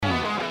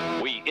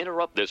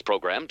interrupt this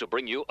program to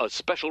bring you a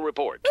special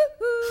report.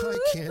 I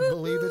can't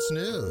believe it's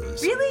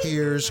news. Really?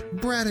 Here's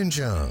Brad and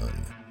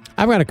John.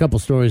 I've got a couple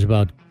stories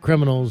about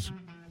criminals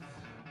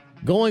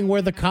going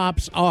where the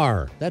cops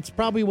are. That's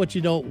probably what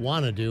you don't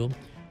want to do.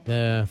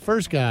 The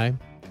first guy,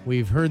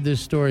 we've heard this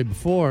story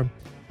before.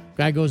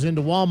 Guy goes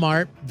into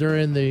Walmart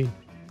during the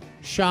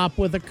Shop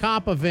with a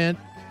Cop event.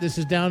 This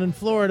is down in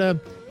Florida.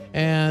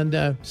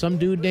 And some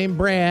dude named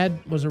Brad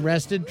was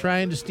arrested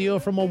trying to steal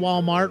from a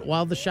Walmart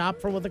while the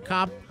Shop with a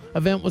Cop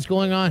event was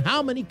going on.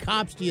 How many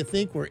cops do you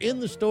think were in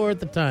the store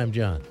at the time,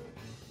 John?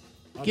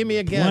 Give me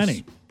a guess.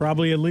 Plenty.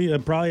 Probably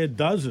a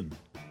dozen.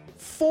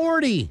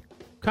 40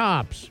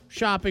 cops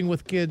shopping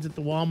with kids at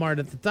the Walmart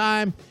at the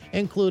time,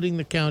 including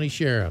the county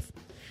sheriff.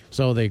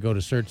 So they go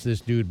to search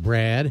this dude,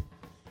 Brad,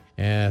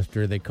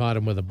 after they caught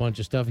him with a bunch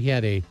of stuff. He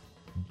had a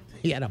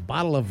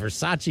bottle of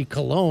Versace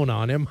cologne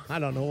on him. I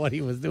don't know what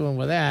he was doing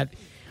with that.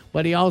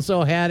 But he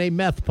also had a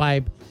meth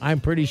pipe. I'm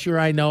pretty sure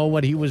I know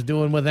what he was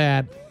doing with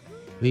that.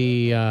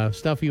 The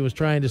stuff he was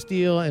trying to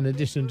steal, in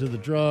addition to the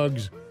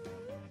drugs,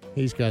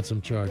 he's got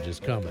some charges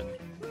coming.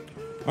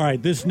 All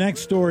right, this next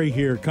story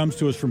here comes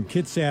to us from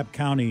Kitsap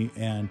County,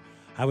 and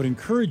I would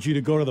encourage you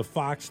to go to the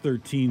Fox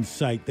 13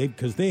 site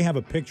because they have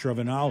a picture of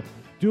it, and I'll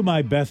do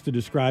my best to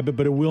describe it,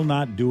 but it will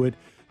not do it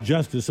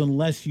justice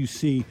unless you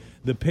see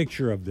the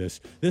picture of this.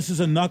 This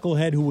is a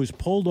knucklehead who was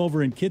pulled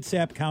over in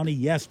Kitsap County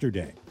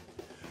yesterday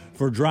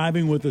for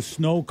driving with a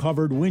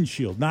snow-covered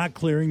windshield, not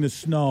clearing the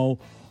snow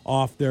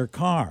off their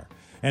car.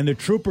 And the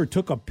trooper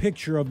took a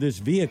picture of this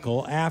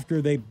vehicle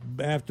after she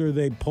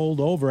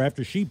pulled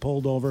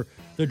over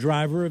the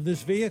driver of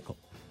this vehicle.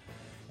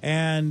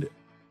 And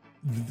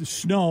the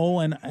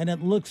snow, and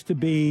it looks to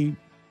be,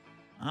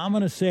 I'm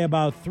going to say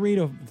about 3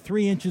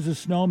 inches of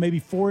snow, maybe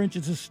 4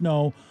 inches of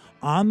snow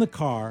on the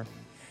car.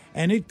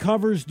 And it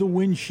covers the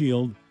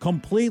windshield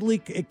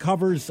completely. It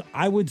covers,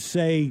 I would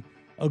say,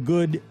 a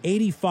good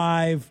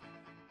 85%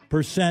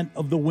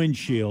 of the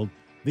windshield.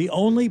 The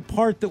only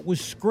part that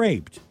was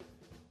scraped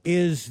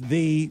is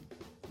the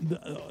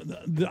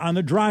on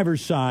the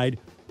driver's side,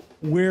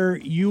 where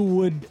you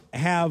would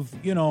have,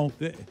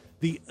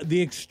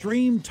 the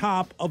extreme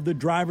top of the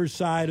driver's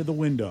side of the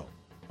window,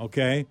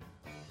 okay,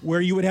 where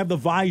you would have the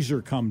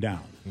visor come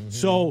down. Mm-hmm.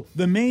 So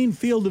the main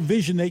field of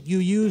vision that you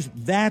use,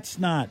 that's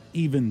not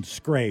even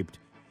scraped.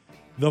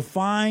 The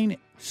fine,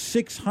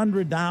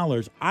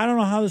 $600. I don't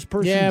know how this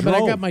person drove.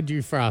 But I got my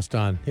defrost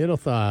on. It'll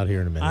thaw out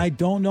here in a minute. I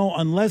don't know,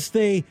 unless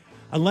the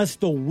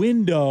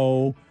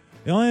window,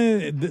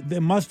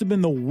 it must have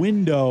been the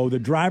window, the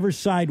driver's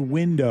side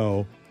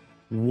window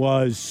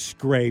was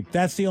scraped.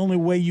 That's the only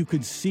way you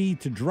could see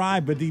to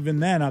drive. But even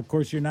then, of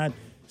course, you're not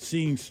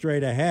seeing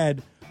straight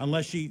ahead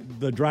unless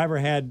the driver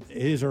had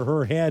his or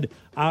her head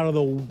out of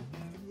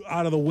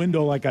the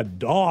window like a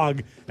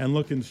dog and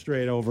looking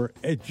straight over.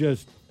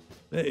 Was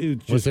there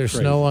crazy.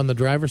 Snow on the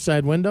driver's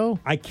side window?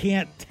 I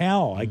can't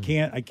tell. I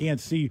can't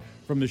see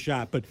from the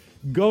shot. But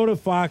go to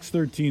Fox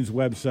 13's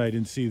website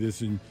and see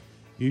this, and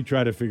you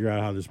try to figure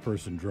out how this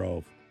person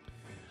drove.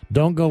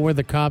 Don't go where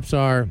the cops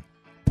are,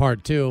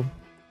 part 2.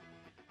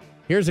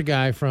 Here's a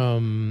guy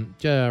from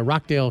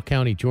Rockdale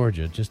County,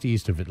 Georgia, just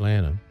east of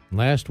Atlanta.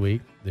 Last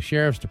week, the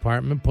sheriff's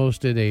department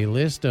posted a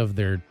list of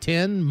their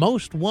 10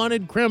 most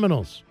wanted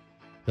criminals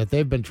that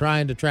they've been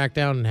trying to track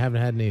down and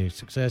haven't had any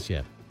success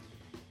yet.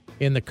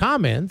 In the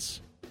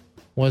comments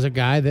was a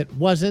guy that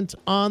wasn't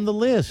on the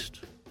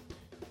list.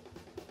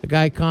 The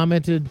guy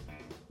commented,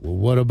 "Well,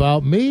 what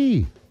about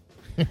me?"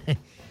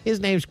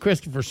 His name's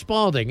Christopher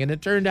Spaulding, and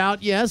it turned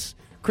out, yes,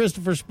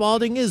 Christopher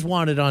Spaulding is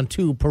wanted on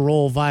 2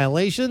 parole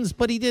violations,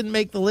 but he didn't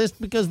make the list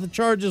because the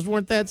charges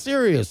weren't that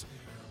serious.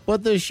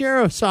 But the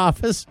sheriff's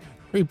office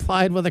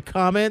replied with a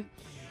comment,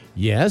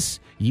 "Yes,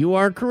 you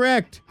are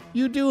correct.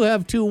 You do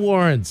have 2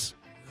 warrants.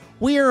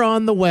 We are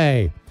on the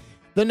way."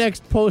 The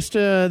next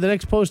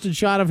posted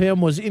shot of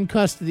him was in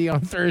custody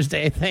on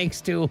Thursday,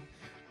 thanks to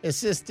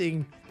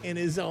assisting in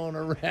his own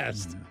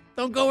arrest.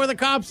 Don't go where the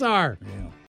cops are. Yeah.